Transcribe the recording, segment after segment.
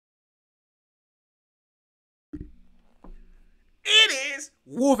is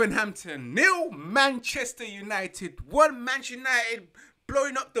Wolverhampton 0, Manchester United 1. Manchester United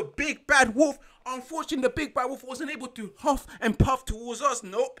blowing up the big bad wolf. Unfortunately, the big bad wolf wasn't able to huff and puff towards us.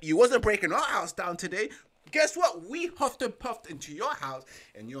 Nope, he wasn't breaking our house down today. Guess what? We huffed and puffed into your house,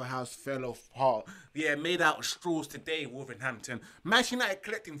 and your house fell apart. Yeah, made out of straws today, Wolverhampton. Manchester United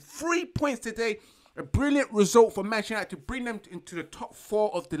collecting 3 points today. A brilliant result for Manchester United to bring them into the top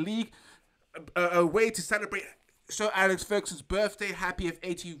 4 of the league. A way to celebrate Sir Alex Ferguson's birthday. Happy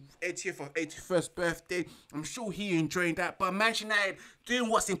 80th or 81st birthday. I'm sure he enjoyed that. But Manchester United doing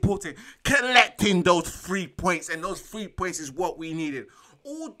what's important, collecting those 3 points, and those 3 points is what we needed.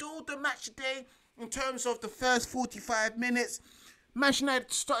 Although the match today, in terms of the first 45 minutes, Manchester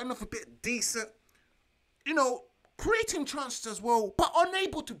United starting off a bit decent, you know, creating chances as well, but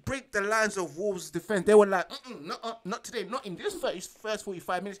unable to break the lines of Wolves' defense. They were like, not today, not in this first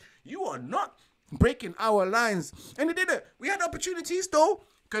 45 minutes. You are not breaking our lines. And they did it. We had opportunities though.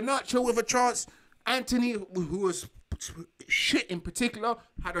 Garnacho with a chance. Anthony, who was shit in particular,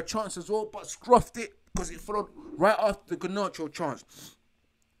 had a chance as well, but scruffed it because it followed right after the Garnacho chance.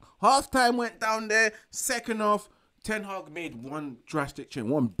 Half time went down there. Second half, Ten Hag made one drastic change,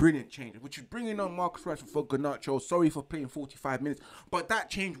 one brilliant change, which is bringing on Marcus Rashford for Garnacho. Sorry for playing 45 minutes, but that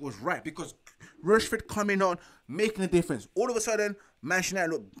change was right because Rashford coming on, making a difference. All of a sudden, Manchester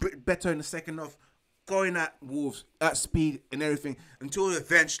United looked better in the second half, going at Wolves at speed and everything, until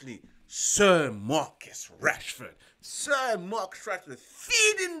eventually Sir Marcus Rashford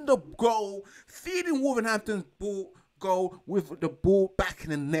feeding the goal, feeding Wolverhampton's goal with the ball back in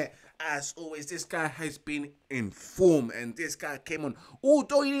the net. As always, this guy has been in form, and this guy came on.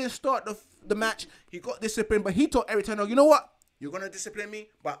 Although he didn't start the match, he got disciplined, but he told Eric Ten Hag, you know what? You're going to discipline me,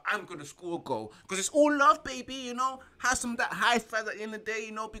 but I'm going to score a goal. Because it's all love, baby, you know? Have some of that high five at the end of the day,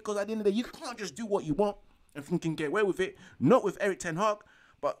 you know? Because at the end of the day, you can't just do what you want and think you can get away with it. Not with Eric Ten Hag,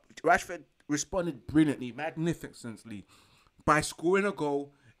 but Rashford responded brilliantly, magnificently, by scoring a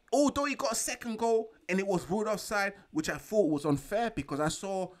goal. Although he got a second goal, and it was ruled offside, which I thought was unfair, because I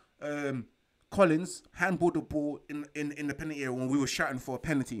saw Collins handball the ball in the penalty area when we were shouting for a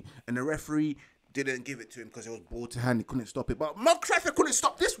penalty, and the referee didn't give it to him because it was ball to hand. He couldn't stop it. But Mark Trafford couldn't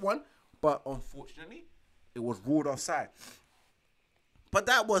stop this one. But unfortunately, it was ruled offside. But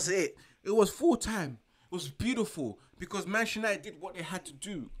that was it. It was full time. It was beautiful because Manchester United did what they had to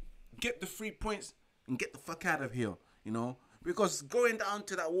do. Get the 3 points and get the fuck out of here, you know. Because going down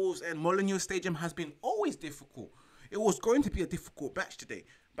to that Wolves and Molineux Stadium has been always difficult. It was going to be a difficult match today.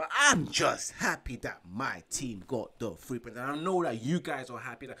 But I'm just happy that my team got the 3 points. And I know that you guys are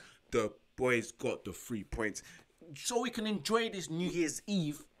happy that the boys got the 3 points. So we can enjoy this New Year's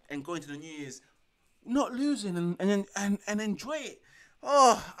Eve and go into the New Year's not losing and enjoy it.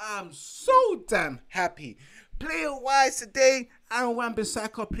 Oh, I'm so damn happy. Player-wise today, Aaron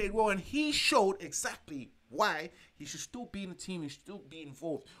Wan-Bissaka played well, and he showed exactly why he should still be in the team and still be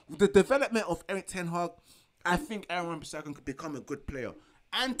involved. With the development of Eric Ten Hag, I think Aaron Wan-Bissaka could become a good player.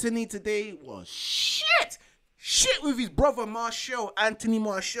 Anthony today was shit with his brother Martial, Anthony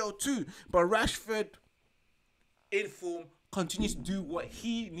Martial too. But Rashford, in form, continues to do what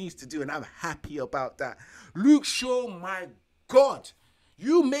he needs to do, and I'm happy about that. Luke Shaw, my God,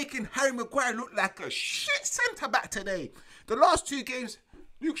 you making Harry Maguire look like a shit centre-back today. The last 2 games,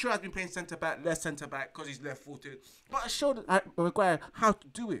 Luke Shaw has been playing centre-back, less centre-back because he's left-footed. But I showed Maguire how to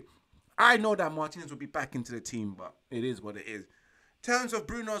do it. I know that Martinez will be back into the team, but it is what it is. In terms of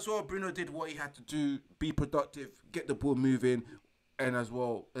Bruno as well, Bruno did what he had to do, be productive, get the ball moving, and as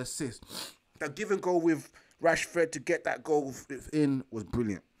well assist. That give and go with Rashford to get that goal in was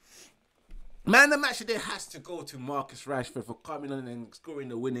brilliant. Man, the match today has to go to Marcus Rashford for coming on and scoring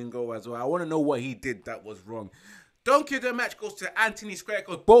the winning goal as well. I want to know what he did that was wrong. Donkey of the match goes to Anthony Square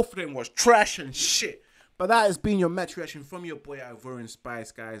because both of them was trash and shit. But that has been your match reaction from your boy Ivorian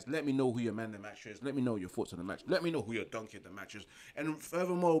Spice, guys. Let me know who your man of the match is. Let me know your thoughts on the match. Let me know who your donkey of the match is. And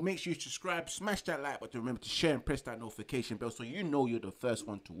furthermore, make sure you subscribe, smash that like button, remember to share and press that notification bell so you know you're the first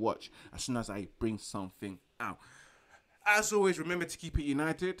one to watch as soon as I bring something out. As always, remember to keep it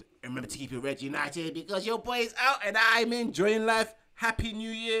united. And remember to keep it red united because your boy is out and I'm enjoying life. Happy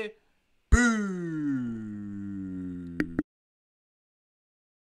New Year. Boo.